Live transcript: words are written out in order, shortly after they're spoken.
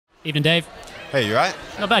Evening, Dave. Hey, you right?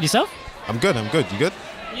 Not bad, yourself? I'm good. You good?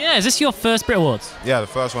 Yeah, is this your first Brit Awards? Yeah, the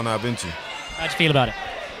first one I've been to. How'd you feel about it?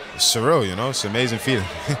 It's surreal, you know? It's an amazing feeling.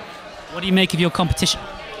 What do you make of your competition?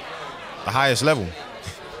 The highest level.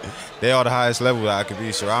 They are the highest level that I could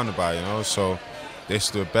be surrounded by, you know? So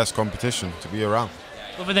it's the best competition to be around.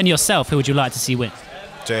 Other than yourself, who would you like to see win?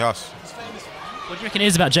 J Hus. What do you reckon it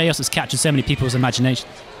is about J Hus that's captured so many people's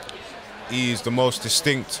imaginations? He's the most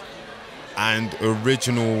distinct and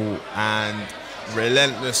original and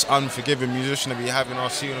relentless, unforgiving musician that we have in our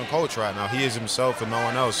scene and culture right now. He is himself and no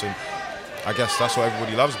one else, and I guess that's what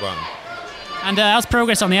everybody loves about him. And how's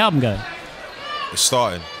progress on the album going? It's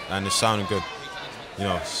starting and it's sounding good. You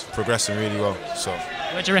know, it's progressing really well. So,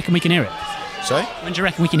 Where do you reckon we can hear it? sorry? When do you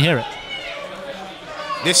reckon we can hear it?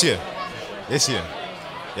 This year.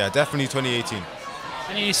 Yeah, definitely 2018.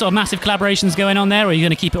 Any sort of massive collaborations going on there, or are you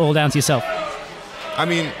going to keep it all down to yourself? I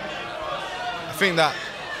mean, I think that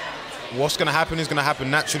what's going to happen is going to happen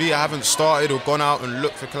naturally. I haven't started or gone out and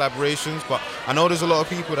looked for collaborations, but I know there's a lot of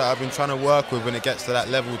people that I've been trying to work with when it gets to that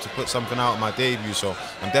level to put something out on my debut, so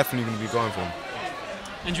I'm definitely going to be going for them.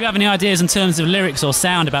 And do you have any ideas in terms of lyrics or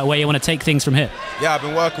sound about where you want to take things from here? Yeah, I've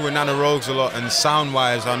been working with Nana Rogues a lot, and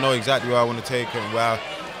sound-wise, I know exactly where I want to take it and where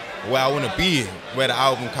I want to be, where the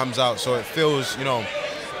album comes out, so it feels, you know,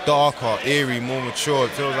 darker, eerie, more mature.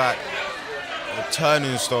 It feels like a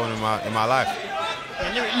turning stone in my life.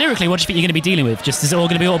 Lyrically, what do you think you're going to be dealing with? Just is it all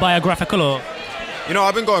going to be autobiographical, or? You know,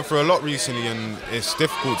 I've been going through a lot recently, and it's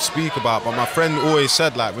difficult to speak about, but my friend always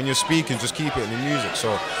said, like, when you're speaking, just keep it in the music.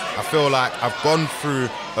 So I feel like I've gone through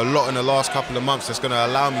a lot in the last couple of months that's going to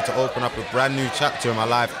allow me to open up a brand new chapter in my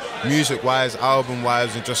life, music-wise,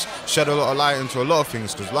 album-wise, and just shed a lot of light into a lot of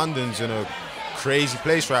things, because London's in a crazy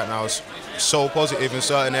place right now. It's so positive in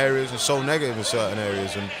certain areas and so negative in certain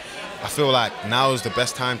areas, and I feel like now is the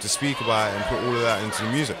best time to speak about it and put all of that into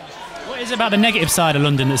the music. What is it about the negative side of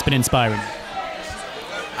London that's been inspiring?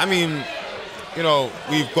 I mean, you know,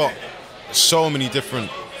 we've got so many different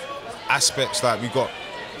aspects. Like, we've got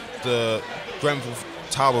the Grenfell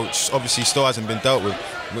Tower, which obviously still hasn't been dealt with,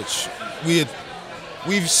 which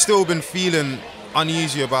we've still been feeling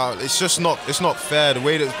uneasy about. It's just not fair. The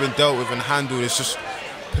way that it's been dealt with and handled is just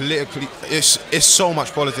politically, it's so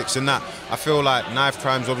much politics in that. I feel like knife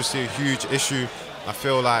crime's obviously a huge issue. I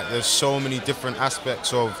feel like there's so many different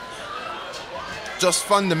aspects of just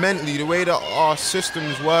fundamentally the way that our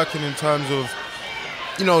system's working in terms of,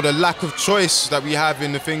 you know, the lack of choice that we have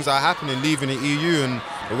in the things that are happening, leaving the EU and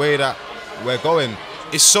the way that we're going.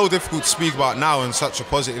 It's so difficult to speak about now on such a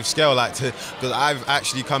positive scale, like, because I've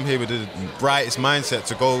actually come here with the brightest mindset.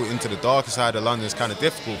 To go into the darker side of London is kind of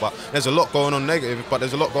difficult, but there's a lot going on negative, but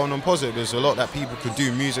there's a lot going on positive. There's a lot that people can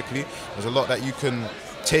do musically. There's a lot that you can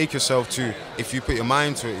take yourself to if you put your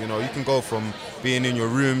mind to it. You know, you can go from being in your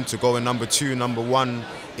room to going number 2, number 1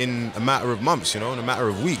 in a matter of months, you know, in a matter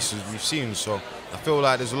of weeks, as we've seen. So I feel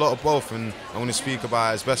like there's a lot of both, and I want to speak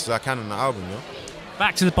about it as best as I can on the album, you know.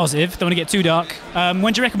 Back to the positive, don't want to get too dark.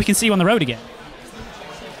 When do you reckon we can see you on the road again?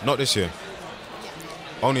 Not this year.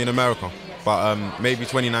 Only in America, but maybe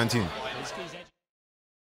 2019.